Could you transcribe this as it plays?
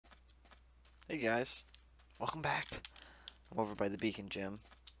Hey guys, welcome back. I'm over by the Beacon Gym.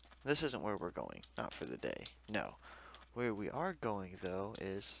 This isn't where we're going, not for the day. No. Where we are going though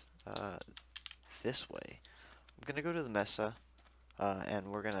is this way. I'm gonna go to the Mesa, and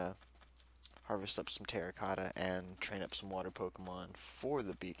we're gonna harvest up some terracotta and train up some water Pokemon for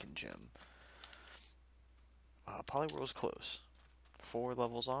the Beacon Gym. Poliwhirl's close. 4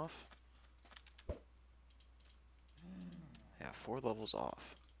 levels off. Yeah, 4 levels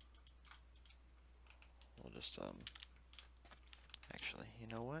off. We'll just actually, you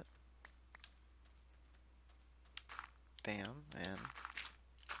know what? Bam, and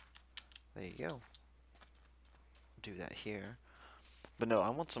there you go. Do that here. But no,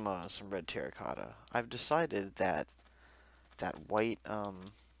 I want some red terracotta. I've decided that that white oh,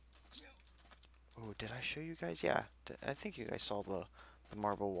 did I show you guys? Yeah, I think you guys saw the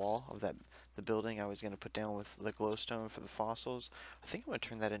marble wall of the building I was gonna put down with the glowstone for the fossils. I think I'm gonna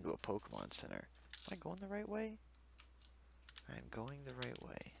turn that into a Pokemon Center. Am I going the right way? I am going the right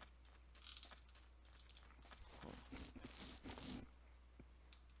way.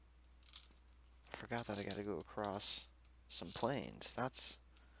 I forgot that I gotta go across some plains. That's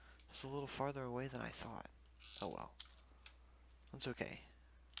a little farther away than I thought. Oh well. That's okay.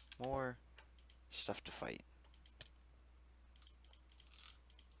 More stuff to fight.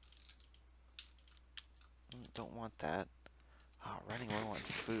 Don't want that. Oh, running low on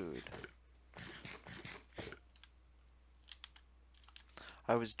food.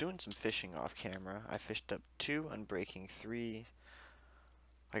 I was doing some fishing off camera. I fished up 2 unbreaking 3.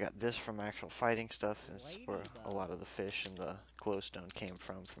 I got this from actual fighting stuff. Is where a lot of the fish and the glowstone came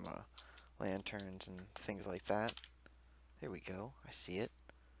from lanterns and things like that. There we go. I see it.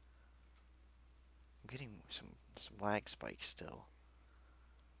 I'm getting some lag spikes still.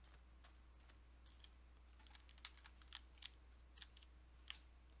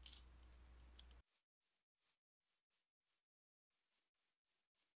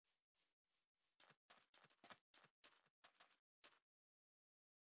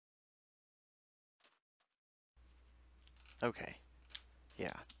 Okay.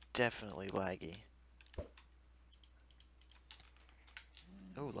 Yeah, definitely laggy.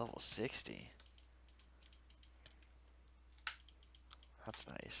 Oh, level 60. That's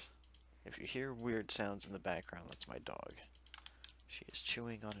nice. If you hear weird sounds in the background, that's my dog. She is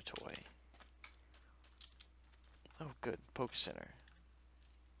chewing on a toy. Oh, good. PokeCenter.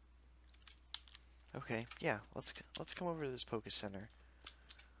 Okay, yeah, let's come over to this PokeCenter.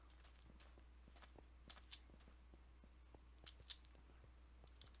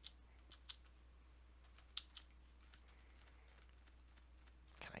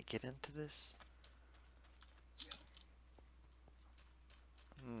 Can I get into this?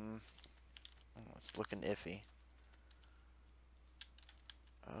 Oh, it's looking iffy.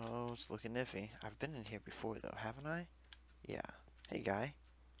 Oh, it's looking iffy. I've been in here before though, haven't I? Yeah. Hey guy.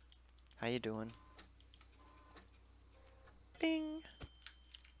 How you doing? Bing!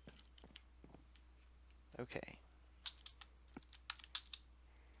 Okay.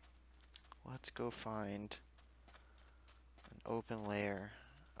 Let's go find an open layer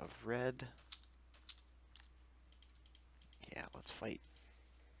of red. Yeah, let's fight.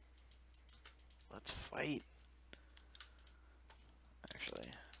 Let's fight. Actually,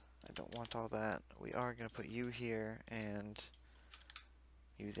 I don't want all that. We are going to put you here and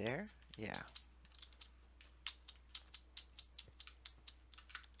you there? Yeah.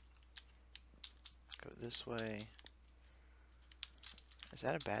 Go this way. Is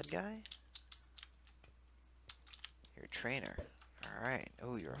that a bad guy? You're a trainer. Alright.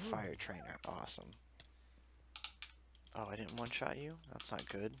 Oh, you're a fire trainer. Awesome. Oh, I didn't one-shot you? That's not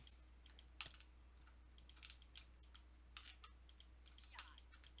good.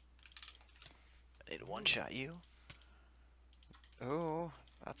 I need to one-shot you. Oh,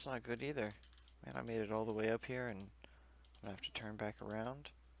 that's not good either. Man, I made it all the way up here and I'm gonna have to turn back around.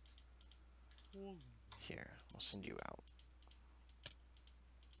 Here, we'll send you out.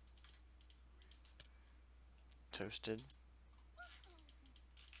 Toasted.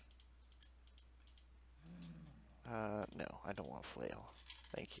 No, I don't want flail.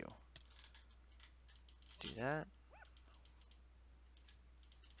 Thank you. Do that.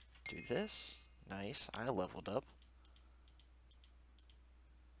 Do this. Nice, I leveled up.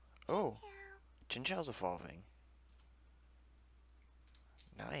 Oh, Chinchou's evolving.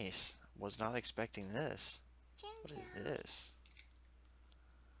 Nice. Was not expecting this. What is this?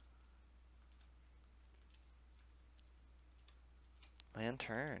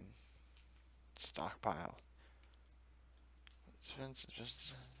 Lantern. Stockpile.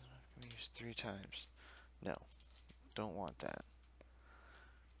 Just used 3 times. No, don't want that.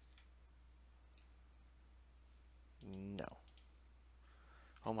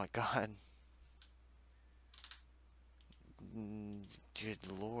 Oh my god. Good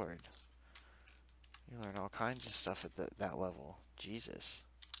lord. You learn all kinds of stuff at that level. Jesus.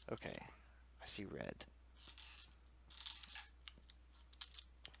 Okay. I see red.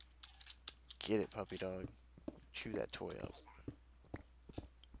 Get it, puppy dog. Chew that toy up.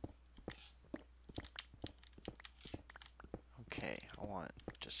 Okay, I want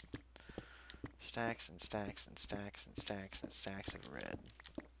just stacks and stacks and stacks and stacks and stacks of red.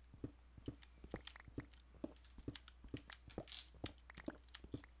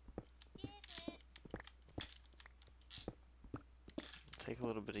 Take a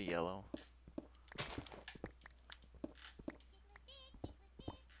little bit of yellow.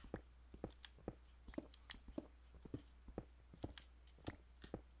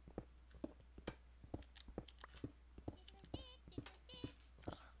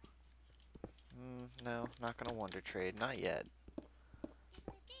 No, not gonna wonder trade. Not yet.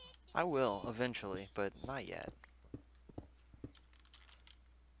 I will, eventually, but not yet.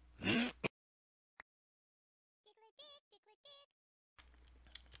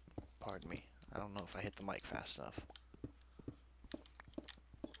 Pardon me. I don't know if I hit the mic fast enough.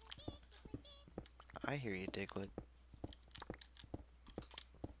 I hear you, Diglett.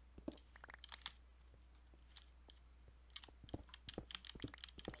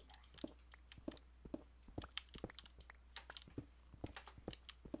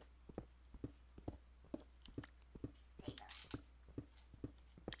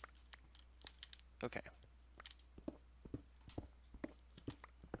 Okay.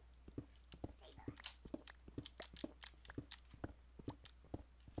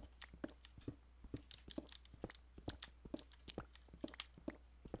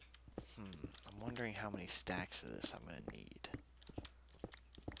 I'm wondering how many stacks of this I'm gonna need.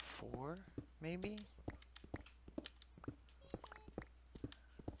 4, maybe?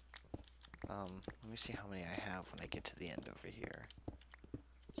 Let me see how many I have when I get to the end over here.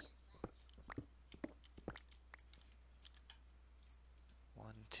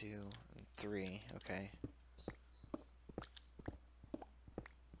 1, 2, and 3. Okay.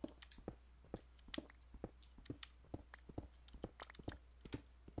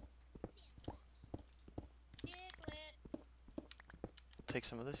 Take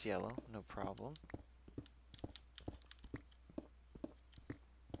some of this yellow, no problem.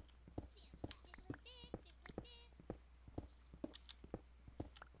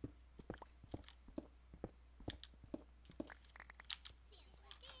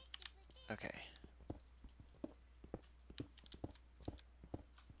 Okay.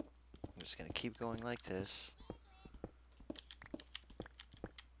 I'm just gonna keep going like this.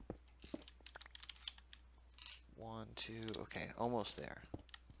 One, two, okay, almost there.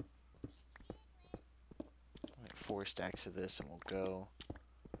 Alright, 4 stacks of this and we'll go.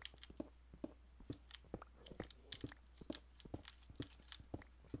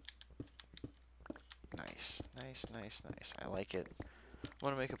 Nice, nice, nice, nice. I like it. I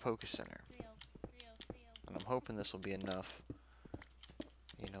want to make a PokeCenter. And I'm hoping this will be enough.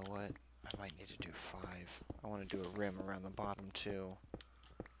 You know what? I might need to do 5. I want to do a rim around the bottom too.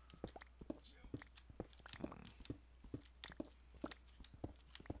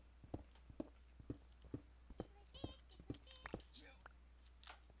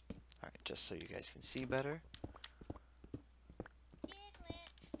 Alright, just so you guys can see better.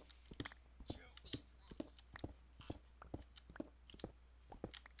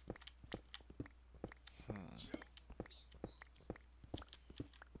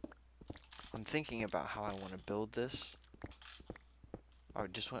 I'm thinking about how I want to build this. I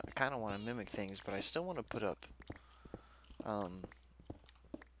just kind of want to mimic things, but I still want to put up oh,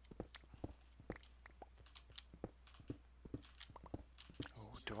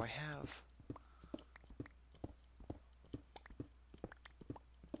 do I have?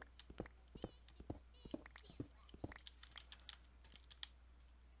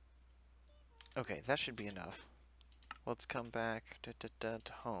 Okay, that should be enough. Let's come back to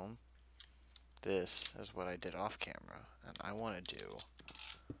home. This is what I did off camera, and I want to do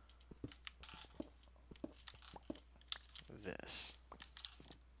this.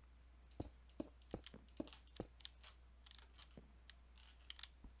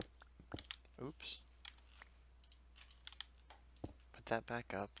 Oops. Put that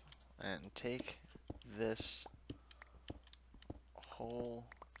back up and take this whole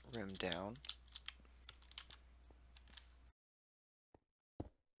rim down.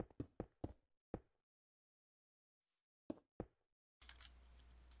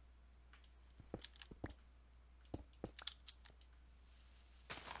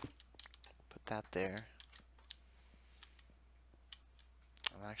 Put that there.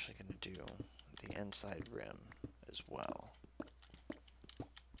 I'm actually going to do the inside rim as well.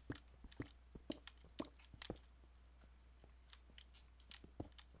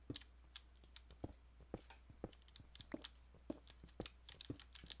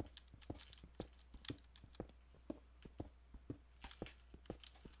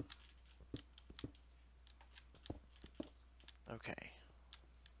 Okay.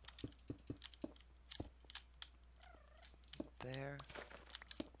 There.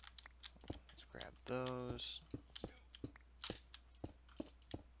 Let's grab those.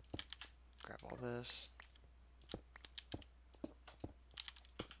 Grab all this.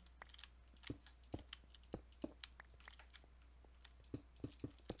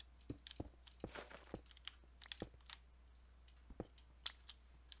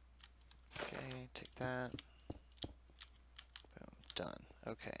 Okay, take that. Boom, done.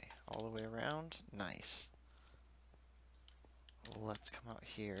 Okay, all the way around. Nice. Let's come out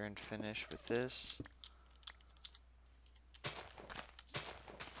here and finish with this.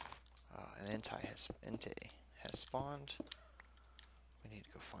 An Entei has spawned. We need to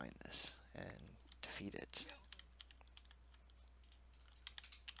go find this and defeat it.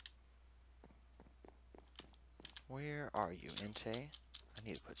 Where are you, Entei? I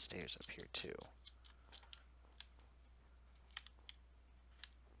need to put stairs up here too.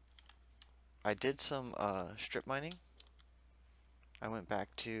 I did some strip mining. I went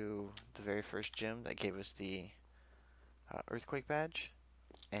back to the very first gym that gave us the earthquake badge,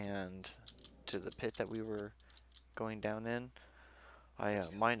 and to the pit that we were going down in. I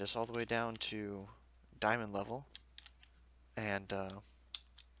mined us all the way down to diamond level, and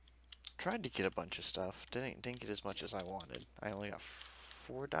tried to get a bunch of stuff. Didn't get as much as I wanted. I only got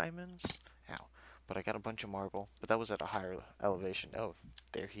 4 diamonds. Ow. But I got a bunch of marble. But that was at a higher elevation. Oh,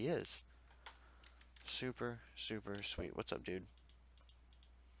 there he is. Super, super sweet. What's up, dude?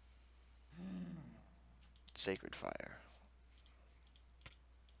 Sacred fire.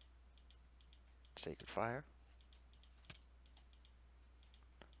 Sacred fire.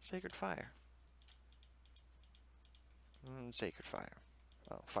 Sacred fire. Sacred fire.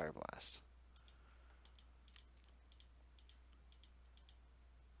 Oh, fire blast.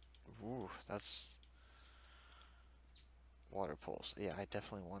 Ooh, that's water pulse. Yeah, I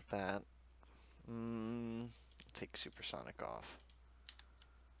definitely want that. Take supersonic off.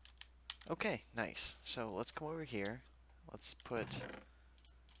 Okay, nice. So let's come over here. Let's put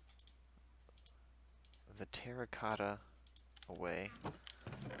the terracotta away.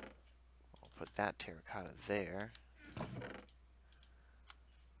 I'll put that terracotta there.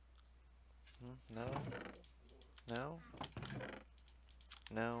 No. No.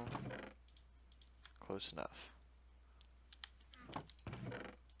 No. Close enough.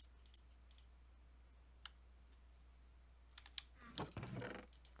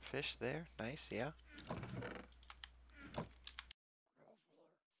 Fish there. Nice, yeah.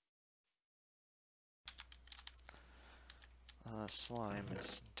 Slime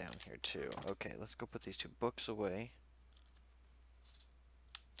is down here too. Okay, let's go put these 2 books away.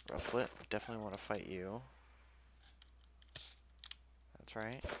 Rufflet, definitely want to fight you. That's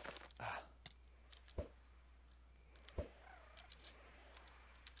right.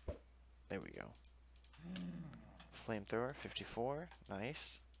 There we go. Flamethrower, 54.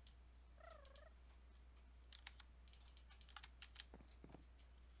 Nice.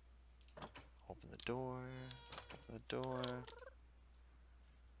 Open the door. Open the door.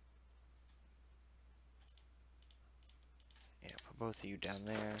 Yeah, put both of you down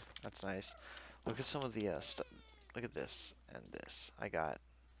there. That's nice. Look at some of the stuff. Look at this and this. I got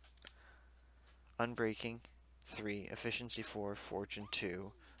Unbreaking 3, Efficiency 4, Fortune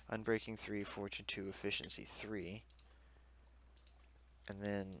 2. Unbreaking 3, Fortune 2, Efficiency 3. And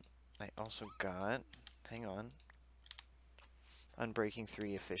then I also got, hang on, Unbreaking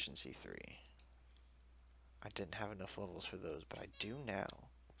 3, Efficiency 3. I didn't have enough levels for those, but I do now.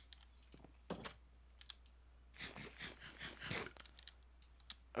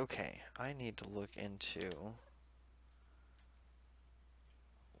 Okay, I need to look into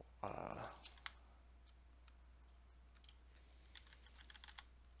oh,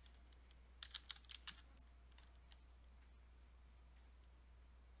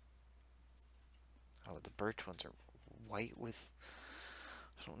 the birch ones are white with,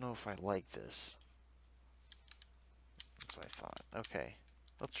 I don't know if I like this. That's what I thought. Okay,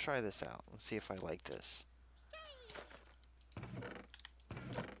 let's try this out. Let's see if I like this.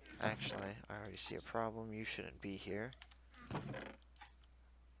 Actually, I already see a problem. You shouldn't be here.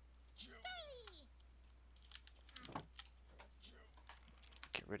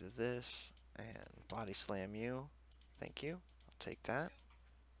 Get rid of this and body slam you. Thank you. I'll take that.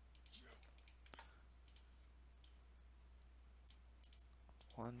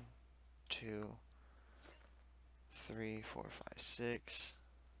 1, 2, 3, 4, 5, 6,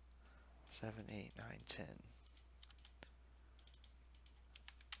 7, 8, 9, 10.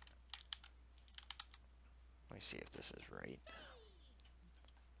 Let me see if this is right.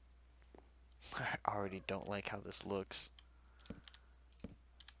 I already don't like how this looks.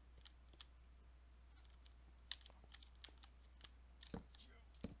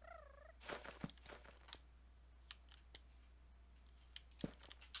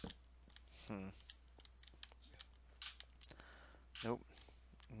 Nope,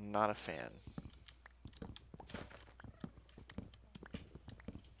 not a fan.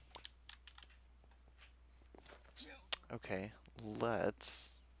 Okay,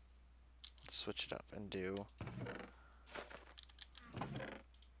 let's switch it up and do.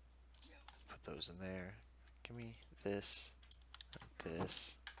 Put those in there. Give me this,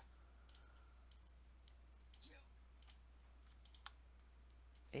 this.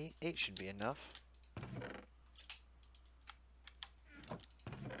 Eight should be enough.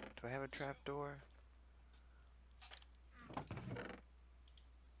 Do I have a trapdoor?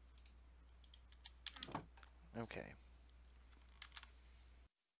 Okay.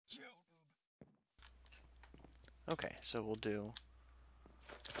 Okay, so we'll do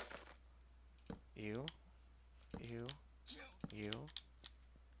you, you, you,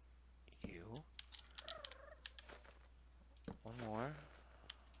 you. One more.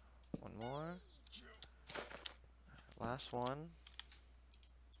 One more. Last one.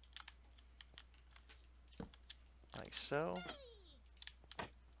 Like so.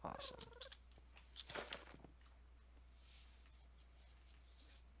 Awesome.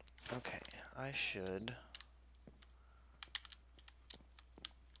 Okay, I should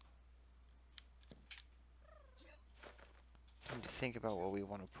need to think about what we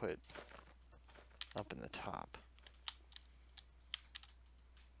want to put up in the top.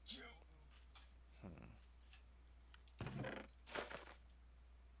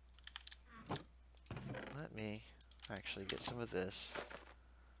 Let me actually get some of this.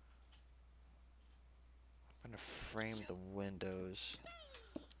 I'm going to frame the windows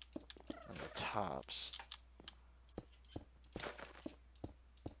and the tops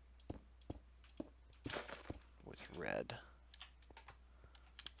with red.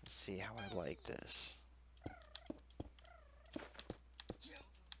 Let's see how I like this.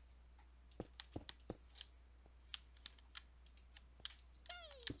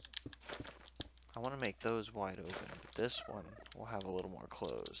 I want to make those wide open, but this one will have a little more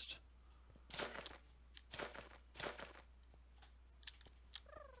closed.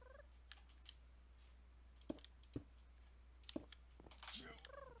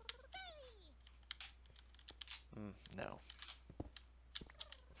 No.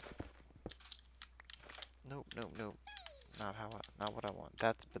 Nope, nope, nope. Not what I want.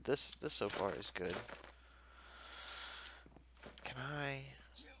 But this so far is good. Can I?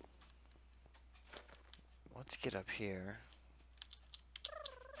 Let's get up here.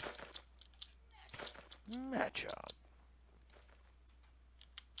 Matchup.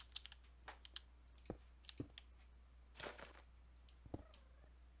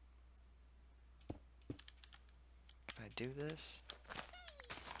 Can I do this?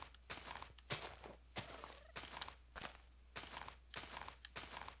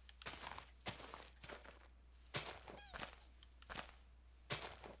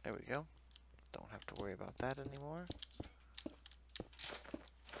 There we go. Don't have to worry about that anymore.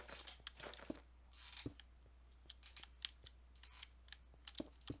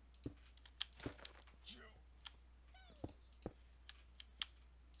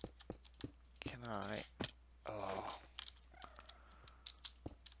 Can I? Oh.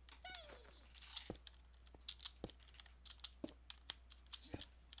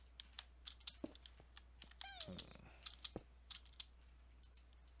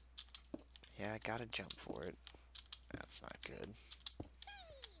 Yeah, I gotta jump for it. That's not good.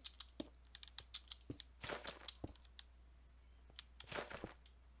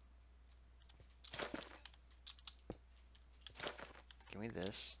 Give me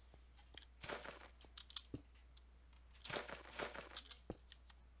this.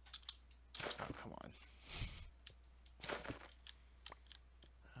 Oh, come on.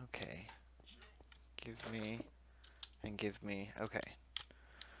 Okay. Give me, and give me. Okay.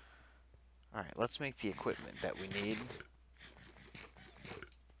 Alright, let's make the equipment that we need.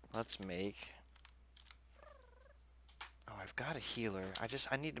 Let's make... Oh, I've got a healer.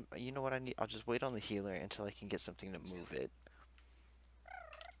 I need to... You know what I need? I'll just wait on the healer until I can get something to move it.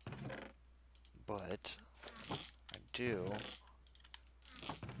 But... I do...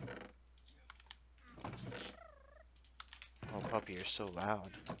 Oh, puppy, you're so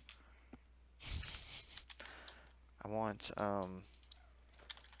loud. I want,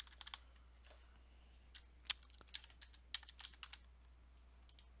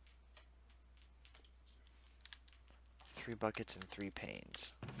 3 buckets and 3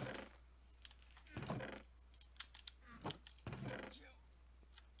 panes.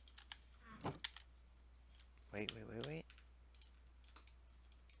 Wait.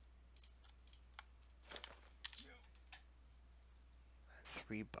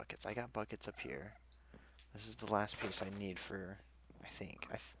 3 buckets. I got buckets up here. This is the last piece I need for, I think.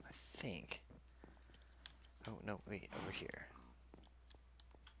 I think. Oh, no, wait, over here.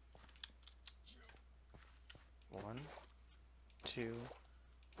 1, 2,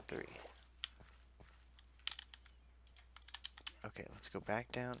 3. Okay, let's go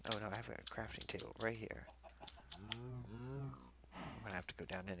back down. Oh no, I have a crafting table right here. I'm gonna have to go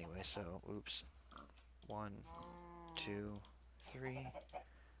down anyway, so oops. 1, 2, 3.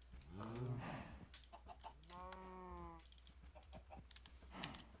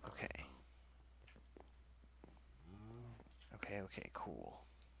 Okay. Okay, cool.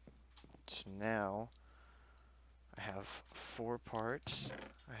 So now I have 4 parts.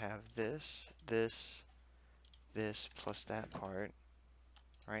 I have this, plus that part.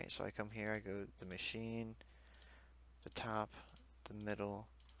 Right, so I come here, I go the machine, the top, the middle,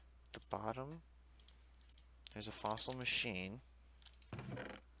 the bottom. There's a fossil machine.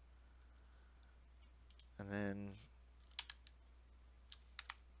 And then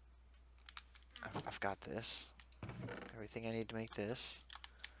I've got this. Everything I need to make this.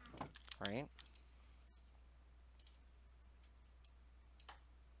 Right?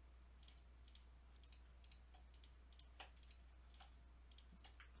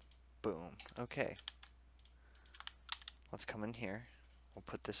 Boom. Okay. Let's come in here. We'll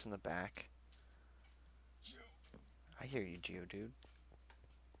put this in the back. I hear you, Geodude.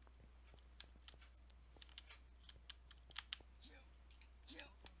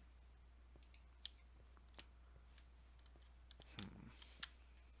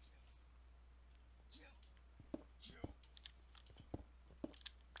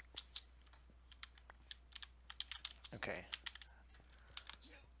 Okay.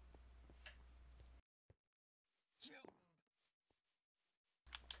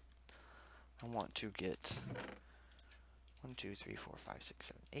 I want to get 1, 2, 3, 4, 5, 6,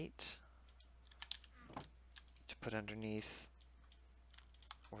 7, 8 to put underneath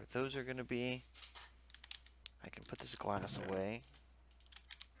where those are going to be. I can put this glass away,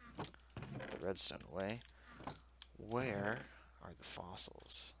 put the redstone away. Where are the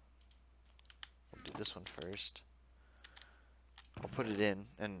fossils? We'll do this one first. I'll put it in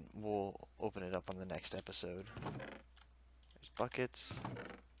and we'll open it up on the next episode. There's buckets.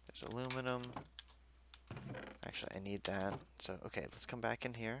 There's aluminum. Actually, I need that. So, okay, let's come back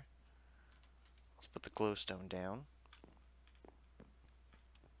in here. Let's put the glowstone down.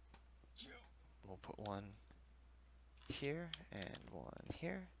 We'll put one here and one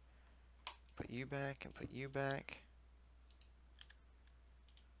here. Put you back and put you back.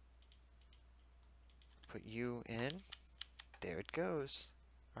 Put you in. There it goes.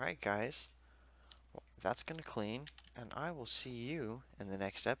 Alright, guys. Well, that's going to clean, and I will see you in the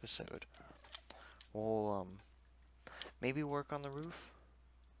next episode. We'll, maybe work on the roof?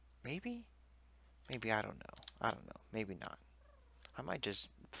 Maybe? Maybe, I don't know. I don't know. Maybe not. I might just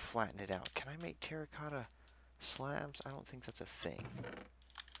flatten it out. Can I make terracotta slabs? I don't think that's a thing.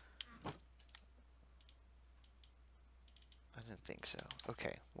 I didn't think so.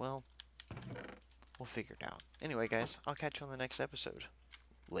 Okay, well, we'll figure it out. Anyway, guys, I'll catch you on the next episode.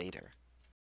 Later.